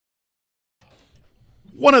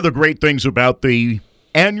One of the great things about the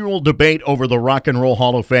annual debate over the Rock and Roll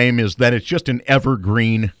Hall of Fame is that it's just an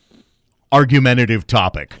evergreen, argumentative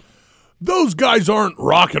topic. Those guys aren't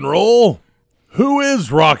rock and roll. Who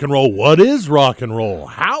is rock and roll? What is rock and roll?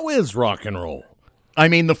 How is rock and roll? I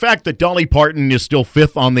mean, the fact that Dolly Parton is still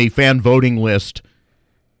 5th on the fan voting list.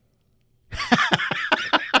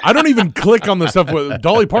 I don't even click on the stuff where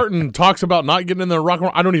Dolly Parton talks about not getting in the rock and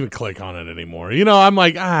roll. I don't even click on it anymore. You know, I'm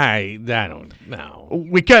like, I don't know.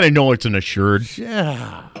 We kind of know it's an assured.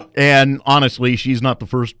 Yeah. And honestly, she's not the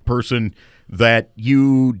first person that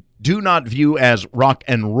you do not view as rock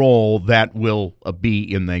and roll that will be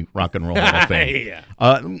in the Rock and Roll Hall of Fame.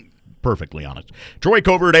 Yeah. Perfectly honest. Troy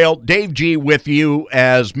Coverdale, Dave G with you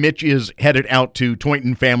as Mitch is headed out to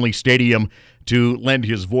Toynton Family Stadium to lend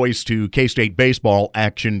his voice to K-State baseball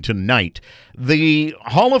action tonight. The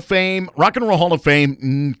Hall of Fame, Rock and Roll Hall of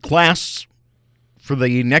Fame class for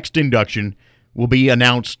the next induction will be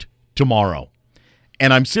announced tomorrow.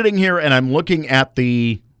 And I'm sitting here and I'm looking at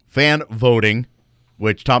the fan voting,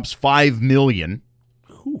 which tops 5 million.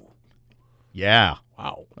 Ooh. Yeah.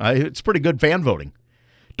 Wow. It's pretty good fan voting.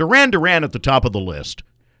 Duran at the top of the list,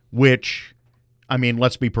 which, I mean,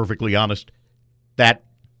 let's be perfectly honest, that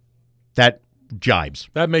jibes.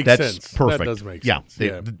 That's sense. Perfect. That does make sense.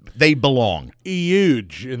 Yeah. They belong.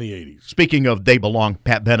 Huge in the 80s. Speaking of they belong,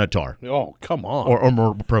 Pat Benatar. Oh, come on. Or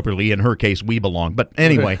more appropriately, in her case, we belong. But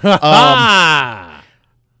anyway,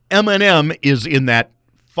 Eminem is in that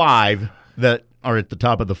 5 that are at the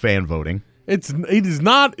top of the fan voting. It is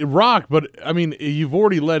not rock, but, I mean, you've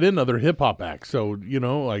already let in other hip-hop acts, so, you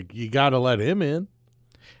know, like, you got to let him in.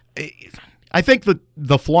 I think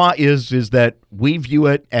the flaw is that we view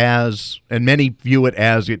it as, and many view it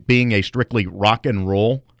as it being a strictly rock and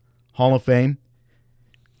roll Hall of Fame,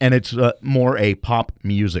 and it's more a pop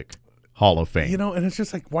music Hall of Fame. You know, and it's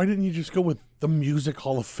just like, why didn't you just go with the Music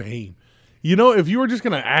Hall of Fame? You know, if you were just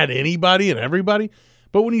going to add anybody and everybody,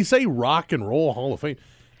 but when you say Rock and Roll Hall of Fame,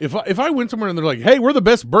 if I went somewhere and they're like, hey, we're the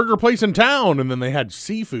best burger place in town, and then they had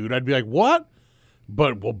seafood, I'd be like, what?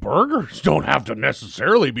 But, well, burgers don't have to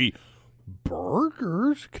necessarily be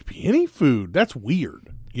burgers. It could be any food. That's weird,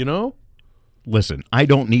 you know? Listen, I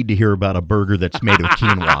don't need to hear about a burger that's made of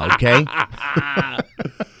quinoa, okay?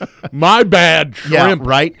 My bad. Shrimp. Yeah,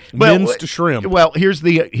 right? Minced shrimp. Well, here's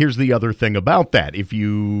the other thing about that. If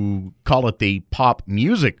you call it the Pop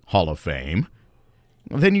Music Hall of Fame,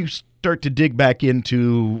 then you start to dig back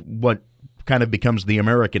into what kind of becomes the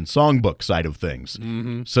American songbook side of things.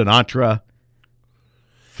 Mm-hmm. Sinatra,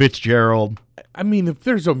 Fitzgerald. I mean, if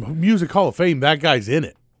there's a Music Hall of Fame, that guy's in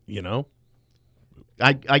it, you know?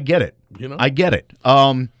 I get it. You know? I get it.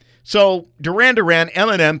 So Duran,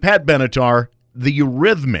 Eminem, Pat Benatar, the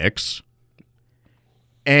Eurythmics,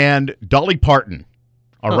 and Dolly Parton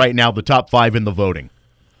are right now the top 5 in the voting.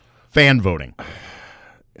 Fan voting.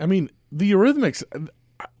 I mean, the Eurythmics,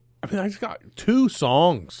 I just got 2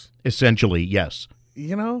 songs. Essentially, yes.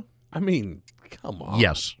 You know? I mean, come on.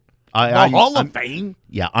 Yes. Hall of Fame?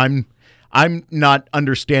 Yeah, I'm not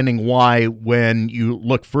understanding why when you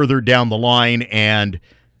look further down the line and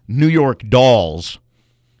New York Dolls,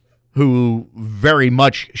 who very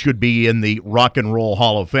much should be in the Rock and Roll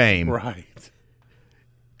Hall of Fame, right,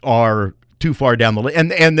 are too far down the list.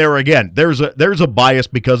 And there again, there's a bias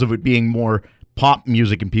because of it being more pop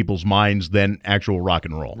music in people's minds than actual rock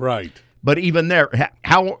and roll. Right. But even there,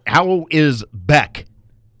 how is Beck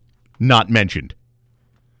not mentioned?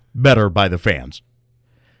 Better by the fans.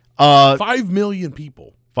 5 million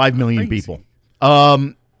people. 5 million Crazy. people.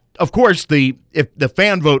 Of course, if the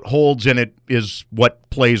fan vote holds and it is what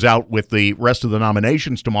plays out with the rest of the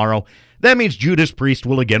nominations tomorrow, that means Judas Priest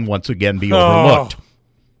will once again be overlooked.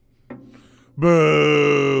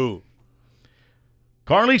 Boo.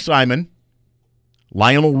 Carly Simon,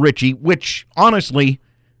 Lionel Richie, which honestly,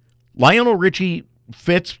 Lionel Richie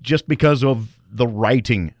fits just because of the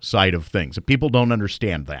writing side of things. People don't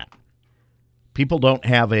understand that. People don't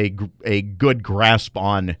have a good grasp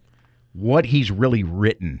on what he's really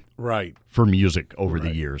written right for music over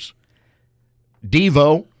the years.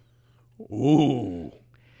 Devo. Ooh.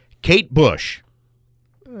 Kate Bush.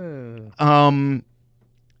 Yeah,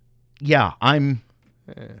 I'm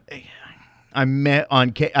met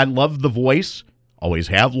on Kate. I love the voice. Always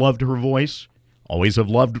have loved her voice. Always have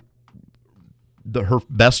loved her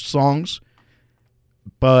best songs.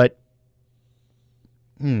 But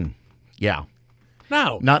yeah.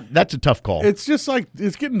 No. That's a tough call. It's just like,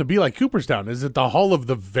 it's getting to be like Cooperstown. Is it the Hall of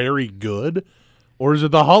the Very Good? Or is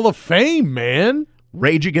it the Hall of Fame, man?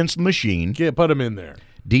 Rage Against the Machine. Can't put him in there.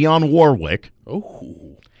 Dionne Warwick.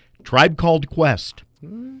 Oh. Tribe Called Quest.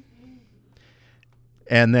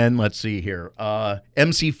 And then let's see here.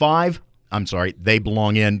 MC5, I'm sorry, they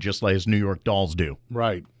belong in just like as New York Dolls do.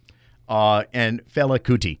 Right. And Fela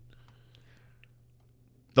Kuti.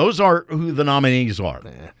 Those are who the nominees are.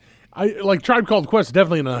 I like Tribe Called Quest,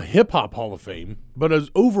 definitely in a hip hop Hall of Fame, but as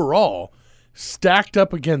overall stacked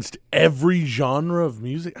up against every genre of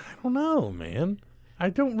music, I don't know, man. I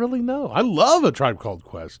don't really know. I love a Tribe Called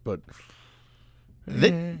Quest, but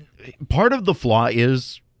part of the flaw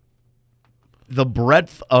is the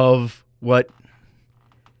breadth of what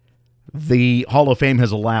the Hall of Fame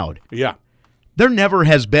has allowed. yeah, There never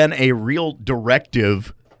has been a real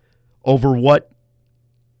directive over what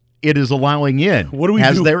it is allowing in. What do we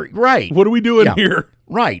do? Right. What are we doing here?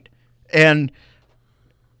 Right. And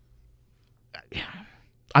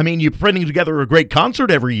I mean, you're putting together a great concert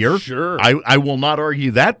every year. Sure. I will not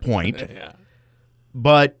argue that point. Yeah.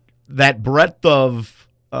 But that breadth of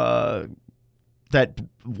that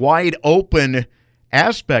wide open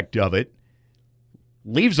aspect of it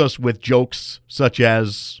leaves us with jokes such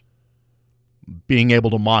as being able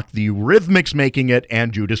to mock the Eurythmics making it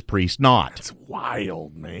and Judas Priest not. It's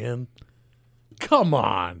wild, man. Come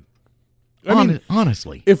on. I mean,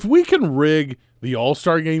 Honestly. if we can rig the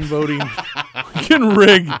All-Star Game voting, we can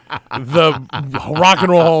rig the Rock and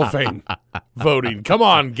Roll Hall of Fame voting. Come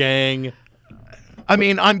on, gang. I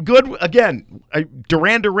mean, I'm good. Again,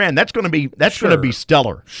 Duran Duran. That's going to be going to be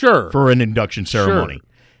stellar. Sure. For an induction ceremony.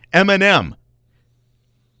 Sure. Eminem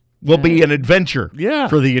will be an adventure. Yeah.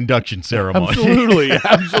 For the induction ceremony. Absolutely,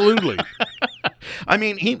 absolutely. I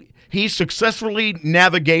mean, he successfully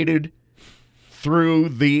navigated through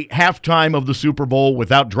the halftime of the Super Bowl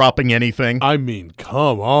without dropping anything. I mean,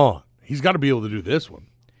 come on. He's got to be able to do this one.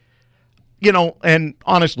 You know, and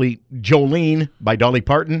honestly, Jolene by Dolly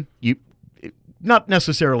Parton, not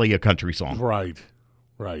necessarily a country song. Right,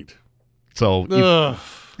 right. So,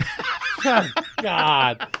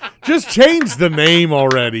 God. Just change the name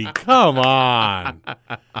already. Come on.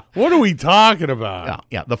 What are we talking about?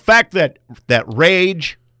 yeah. The fact that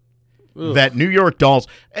Rage, that New York Dolls,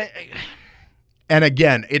 and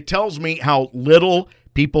again, it tells me how little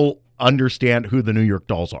people understand who the New York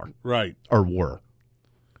Dolls are. Right. Or were.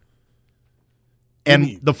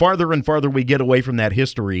 And the farther and farther we get away from that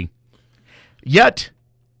history, yet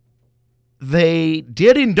they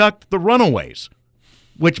did induct the Runaways,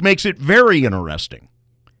 which makes it very interesting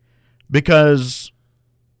because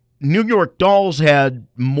New York Dolls had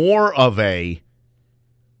more of a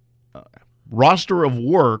roster of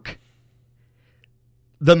work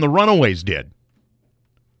than the Runaways did.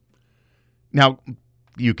 Now,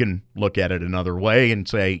 you can look at it another way and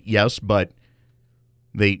say, yes, but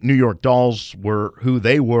the New York Dolls were who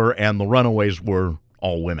they were and the Runaways were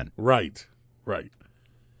all women. Right, right.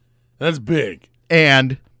 That's big.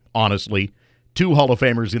 And, honestly, 2 Hall of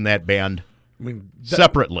Famers in that band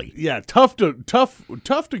separately. Yeah, tough to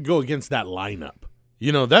go against that lineup.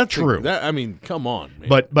 You know, that's true. I mean, come on, man.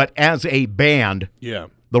 But as a band, yeah,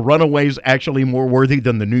 the Runaways actually more worthy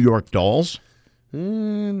than the New York Dolls.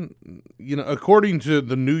 You know, according to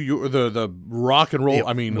the the rock and roll,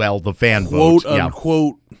 the fan quote votes,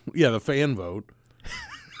 unquote, the fan vote.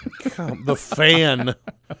 The fan,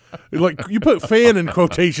 like you put fan in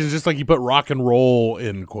quotations, just like you put rock and roll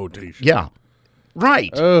in quotations. Yeah,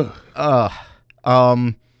 right. So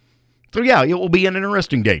yeah, it will be an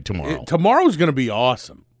interesting day tomorrow. Tomorrow's going to be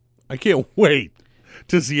awesome. I can't wait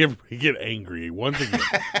to see everybody get angry once again.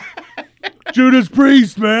 Judas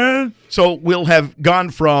Priest, man. So we'll have gone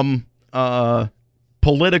from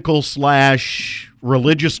political /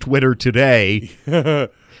 religious Twitter today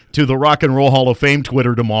to the Rock and Roll Hall of Fame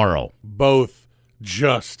Twitter tomorrow. Both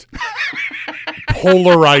just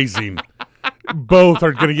polarizing. Both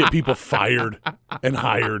are going to get people fired and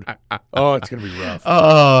hired. Oh, it's going to be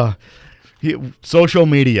rough. Social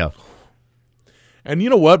media. And you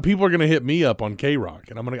know what? People are going to hit me up on K-Rock,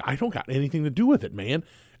 and I don't got anything to do with it, man.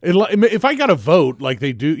 If I got a vote like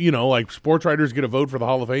they do, you know, like sports writers get a vote for the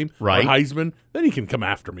Hall of Fame, right? Or Heisman, then he can come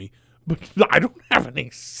after me. But I don't have any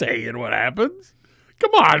say in what happens.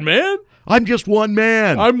 Come on, man. I'm just one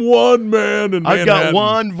man. I'm one man in Manhattan. I've got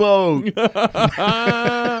one vote.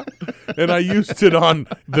 And I used it on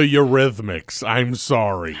the Eurythmics. I'm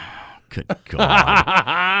sorry. Good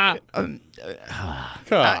God.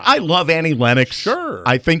 I love Annie Lennox. Sure.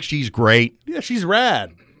 I think she's great. Yeah, she's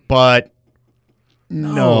rad. But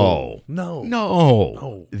no.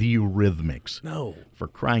 No. The Eurythmics. No. For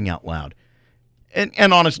crying out loud.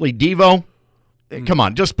 And honestly, Devo, come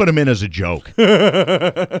on, just put him in as a joke.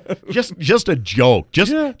 just a joke.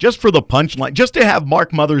 Just for the punchline. Just to have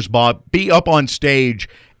Mark Mothersbaugh be up on stage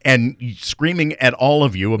and screaming at all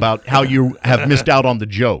of you about how you have missed out on the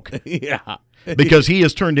joke. Yeah. because he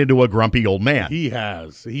has turned into a grumpy old man. He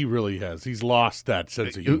has. He really has. He's lost that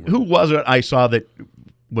sense of humor. Who was it I saw that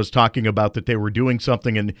was talking about that they were doing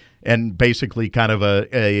something and basically kind of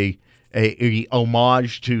a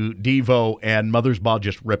homage to Devo, and Mothersbaugh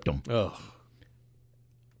just ripped him. Ugh.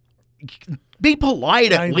 Be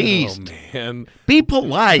polite at I least. know, man. Be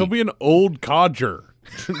polite. He'll be an old codger.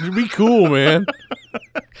 Be cool, man.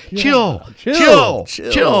 Chill.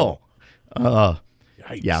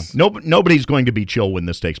 Yeah, nobody's going to be chill when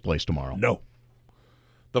this takes place tomorrow. No.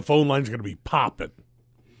 The phone line's going to be popping.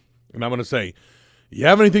 And I'm going to say, you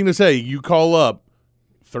have anything to say, you call up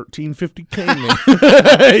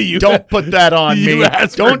 1350K. Don't put that on me.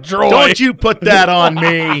 Don't you put that on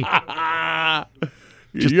me.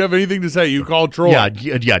 You have anything to say, you call Troy.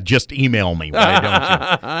 Yeah, just email me. Why don't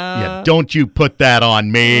you? Yeah, don't you put that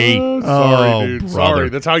on me. Sorry, dude. Brother. Sorry.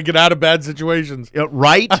 That's how you get out of bad situations.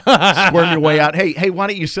 Right? Squirm your way out. Hey, why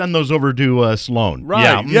don't you send those over to Sloan?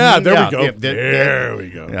 Right. Yeah, there we go. There we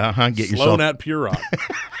go. Get Sloan yourself at Pure Rock.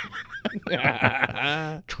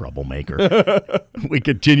 troublemaker. We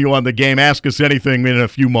continue on the game. Ask us anything in a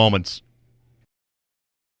few moments.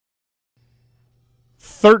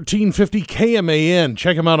 1350 KMAN.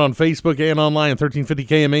 Check them out on Facebook and online at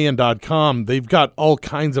 1350kman.com. They've got all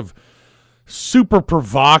kinds of super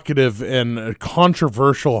provocative and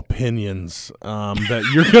controversial opinions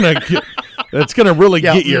that you're gonna get. That's gonna really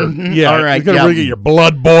get your all right, it's gonna really get your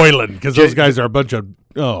blood boiling because those guys are a bunch of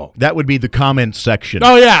That would be the comment section.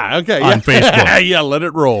 Oh yeah, okay, on Facebook. Yeah, let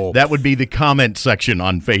it roll. That would be the comment section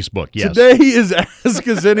on Facebook. Yes. Today is Ask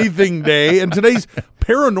Us Anything Day, and today's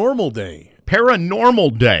Paranormal Day.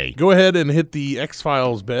 Paranormal Day. Go ahead and hit the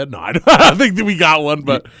X-Files bed. No, I don't think that we got one,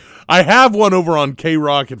 but I have one over on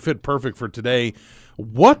K-Rock and fit perfect for today.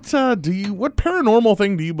 What paranormal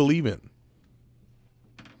thing do you believe in?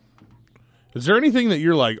 Is there anything that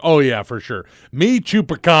you're like, oh yeah, for sure. Me,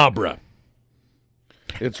 Chupacabra.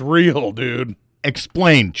 It's real, dude.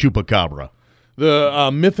 Explain Chupacabra. The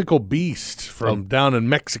mythical beast from down in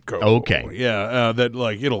Mexico. Okay. Yeah, that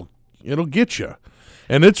like it'll get you.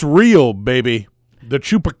 And it's real, baby. The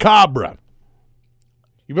Chupacabra.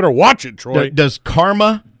 You better watch it, Troy. Does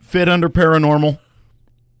karma fit under paranormal?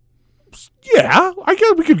 Yeah, I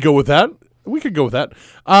guess we could go with that.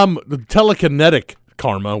 The telekinetic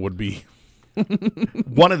karma would be.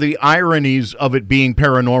 One of the ironies of it being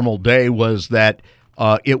Paranormal Day was that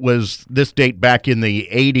it was this date back in the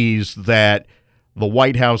 80s that the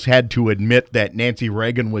White House had to admit that Nancy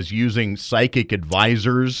Reagan was using psychic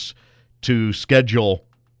advisors to schedule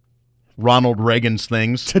Ronald Reagan's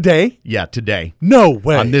things. Today? Yeah, today. No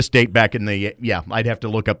way. On this date back in the, I'd have to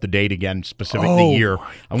look up the date again, specific the year.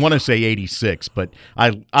 I want to say 86, but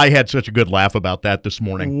I had such a good laugh about that this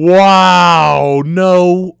morning. Wow,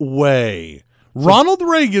 no way. Ronald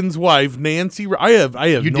Reagan's wife, Nancy, I have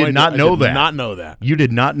You no did idea. not know I did that. not know that. You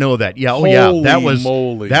did not know that. Yeah, Holy That was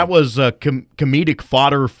moly. Comedic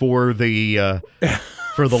fodder for the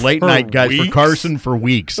late night guys, weeks? for Carson for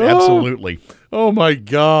weeks. Absolutely. Oh my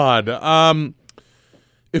God.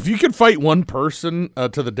 If you could fight one person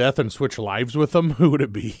to the death and switch lives with them, who would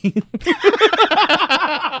it be?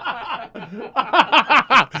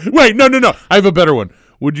 Wait, no. I have a better one.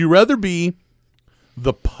 Would you rather be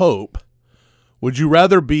the Pope? Would you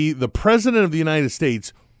rather be the President of the United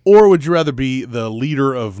States, or would you rather be the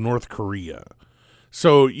leader of North Korea?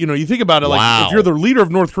 So, you think about it, like, if you're the leader of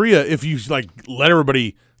North Korea, if you, like, let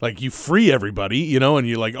everybody, like, you free everybody, and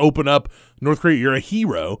you, like, open up North Korea, you're a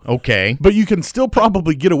hero. Okay. But you can still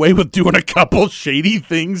probably get away with doing a couple shady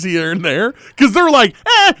things here and there, because they're like,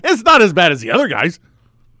 it's not as bad as the other guys.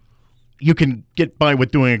 You can get by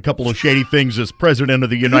with doing a couple of shady things as President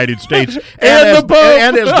of the United States and as the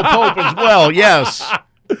Pope as well, yes.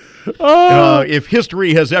 If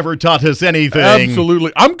history has ever taught us anything.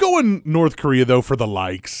 Absolutely. I'm going North Korea, though, for the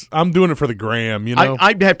likes. I'm doing it for the gram,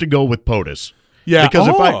 I'd have to go with POTUS. Yeah.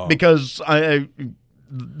 Because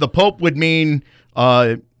the Pope would mean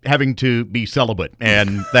having to be celibate,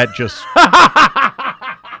 and that just...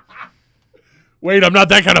 Wait, I'm not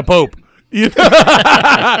that kind of Pope. No.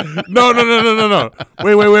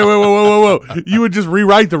 Wait, whoa. You would just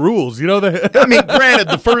rewrite the rules, I mean, granted,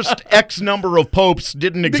 the first X number of popes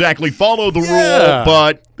didn't exactly follow the rule,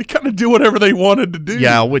 but they kind of do whatever they wanted to do.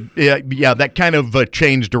 Yeah, that kind of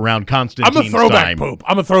changed around Constantine's time.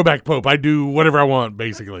 I'm a throwback Pope. I do whatever I want,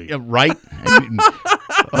 basically. Yeah, right?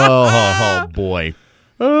 Oh, boy.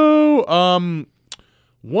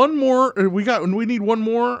 One more. We need one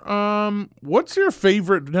more. What's your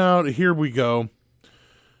favorite? Now, here we go.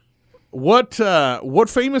 What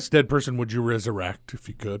famous dead person would you resurrect if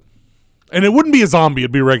you could? And it wouldn't be a zombie.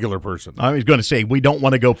 It'd be a regular person. I was going to say, we don't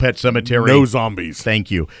want to go Pet Cemetery. No zombies. Thank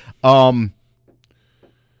you. John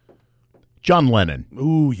Lennon.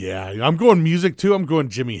 Ooh, yeah. I'm going music, too. I'm going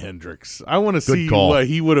Jimi Hendrix. I want to see what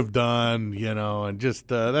he would have done, and just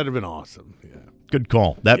that'd have been awesome. Yeah. Good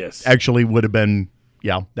call. That actually would have been,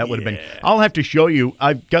 that would have been. I'll have to show you.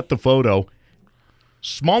 I've got the photo.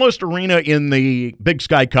 Smallest arena in the Big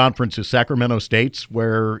Sky Conference is Sacramento State's,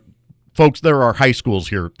 where, folks, there are high schools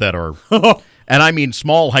here that are, and I mean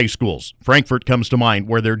small high schools. Frankfurt comes to mind,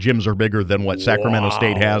 where their gyms are bigger than what Sacramento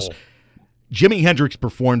State has. Jimi Hendrix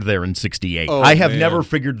performed there in 1968. I have never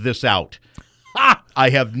figured this out. I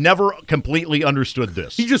have never completely understood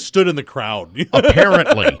this. He just stood in the crowd.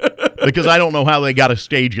 Apparently. Because I don't know how they got a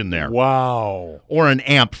stage in there. Wow. Or an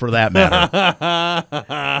amp, for that matter.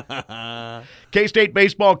 K-State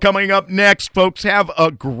baseball coming up next. Folks, have a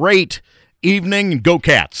great evening, and go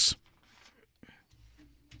Cats.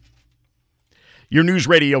 Your News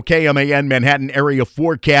Radio KMAN Manhattan area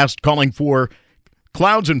forecast calling for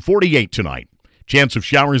clouds and 48 tonight. Chance of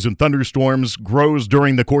showers and thunderstorms grows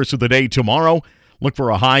during the course of the day tomorrow. Look for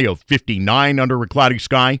a high of 59 under a cloudy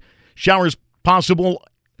sky. Showers possible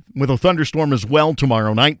with a thunderstorm as well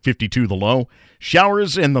tomorrow night, 52 the low.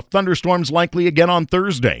 Showers and the thunderstorms likely again on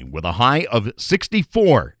Thursday with a high of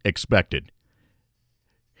 64 expected.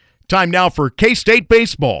 Time now for K-State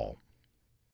baseball.